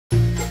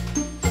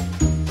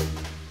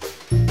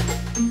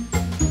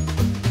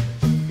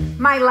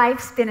My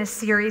life's been a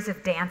series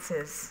of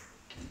dances.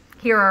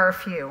 Here are a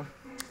few.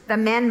 The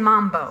men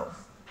mambo.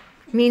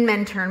 Mean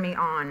men turn me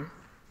on.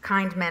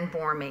 Kind men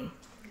bore me.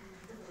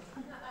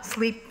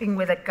 Sleeping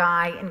with a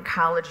guy in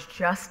college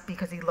just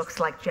because he looks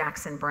like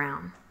Jackson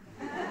Brown.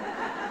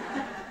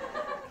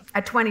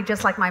 At 20,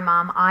 just like my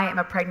mom, I am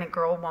a pregnant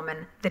girl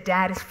woman. The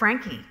dad is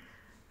Frankie,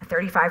 a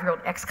 35-year-old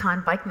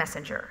ex-con bike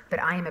messenger,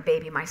 but I am a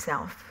baby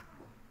myself.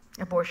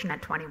 Abortion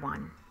at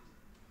 21.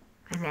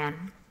 And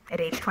then, at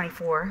age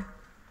 24,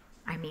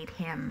 I meet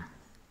him.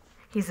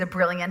 He's a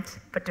brilliant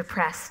but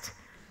depressed,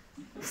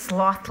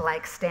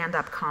 sloth-like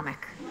stand-up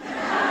comic.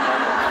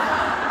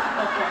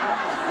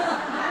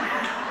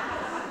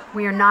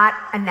 We are not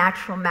a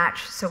natural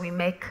match, so we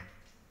make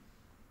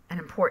an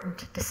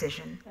important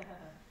decision.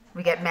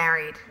 We get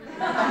married.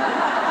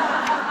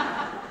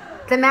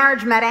 The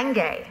marriage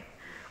merengue.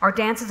 Our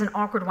dance is an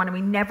awkward one, and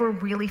we never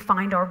really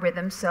find our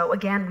rhythm, so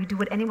again, we do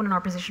what anyone in our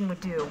position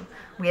would do.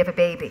 We have a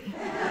baby.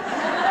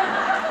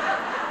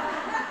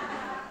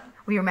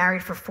 We were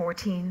married for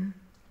 14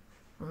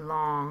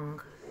 long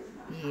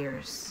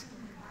years.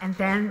 And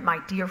then my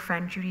dear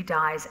friend Judy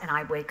dies, and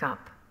I wake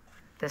up.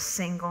 The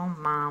single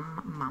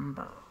mom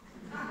mambo.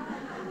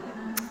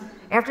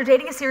 After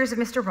dating a series of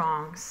Mr.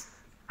 Wrongs,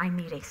 I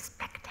meet a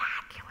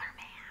spectacular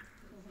man.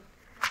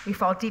 We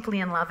fall deeply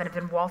in love and have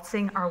been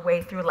waltzing our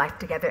way through life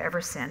together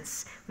ever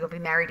since. We will be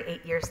married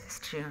 8 years this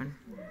June.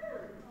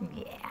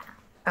 Yeah.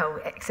 Oh,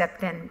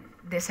 except then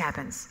this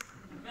happens.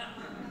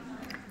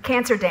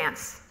 Cancer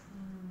dance.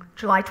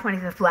 July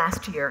 20th of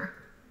last year.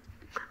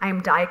 I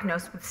am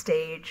diagnosed with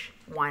stage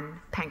 1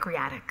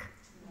 pancreatic.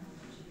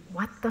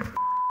 What the f***?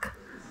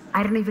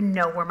 I don't even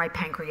know where my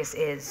pancreas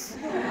is.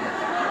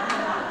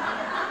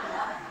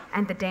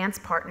 And the dance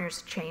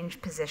partners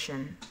change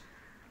position.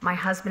 My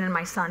husband and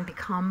my son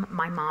become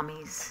my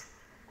mommies.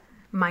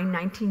 My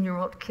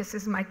 19-year-old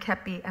kisses my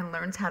kepi and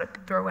learns how to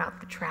throw out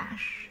the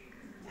trash.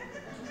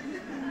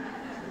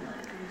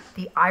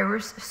 The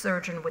iris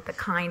surgeon with the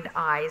kind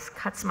eyes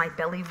cuts my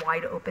belly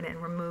wide open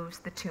and removes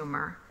the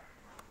tumor.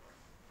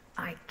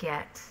 I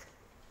get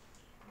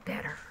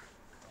better.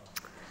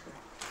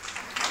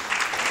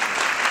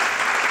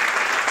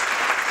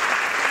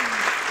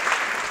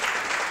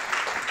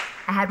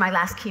 I had my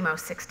last chemo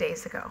 6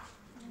 days ago.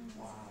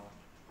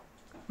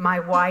 My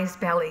wise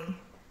belly,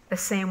 the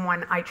same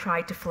one I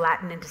tried to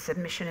flatten into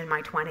submission in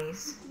my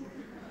 20s.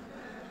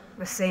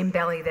 The same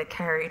belly that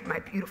carried my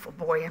beautiful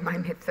boy in my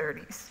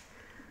mid-30s.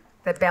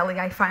 The belly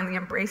I finally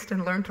embraced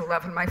and learned to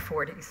love in my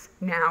 40s.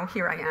 Now,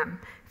 here I am,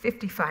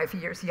 55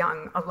 years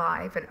young,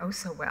 alive, and oh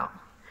so well.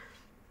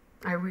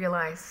 I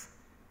realize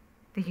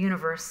the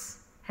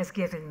universe has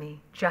given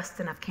me just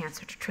enough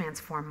cancer to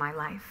transform my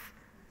life.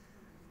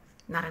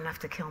 Not enough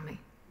to kill me.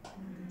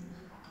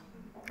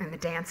 And the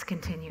dance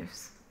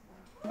continues.